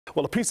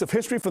Well, a piece of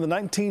history from the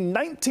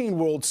 1919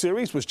 World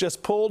Series was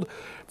just pulled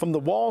from the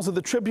walls of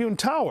the Tribune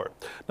Tower.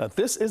 Now,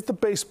 this is the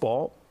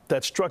baseball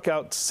that struck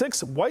out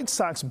 6 White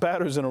Sox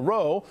batters in a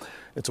row.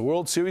 It's a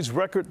World Series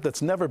record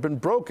that's never been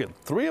broken.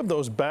 3 of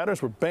those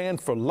batters were banned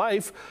for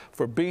life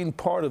for being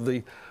part of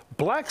the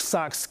Black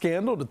Sox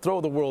scandal to throw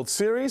the World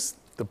Series.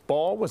 The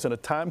ball was in a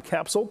time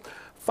capsule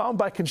found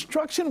by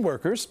construction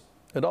workers.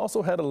 It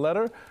also had a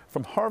letter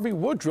from Harvey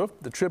Woodruff,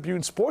 the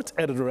Tribune sports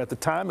editor at the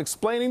time,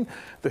 explaining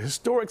the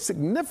historic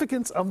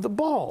significance of the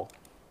ball.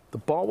 The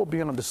ball will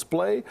be on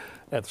display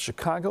at the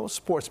Chicago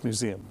Sports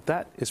Museum.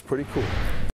 That is pretty cool.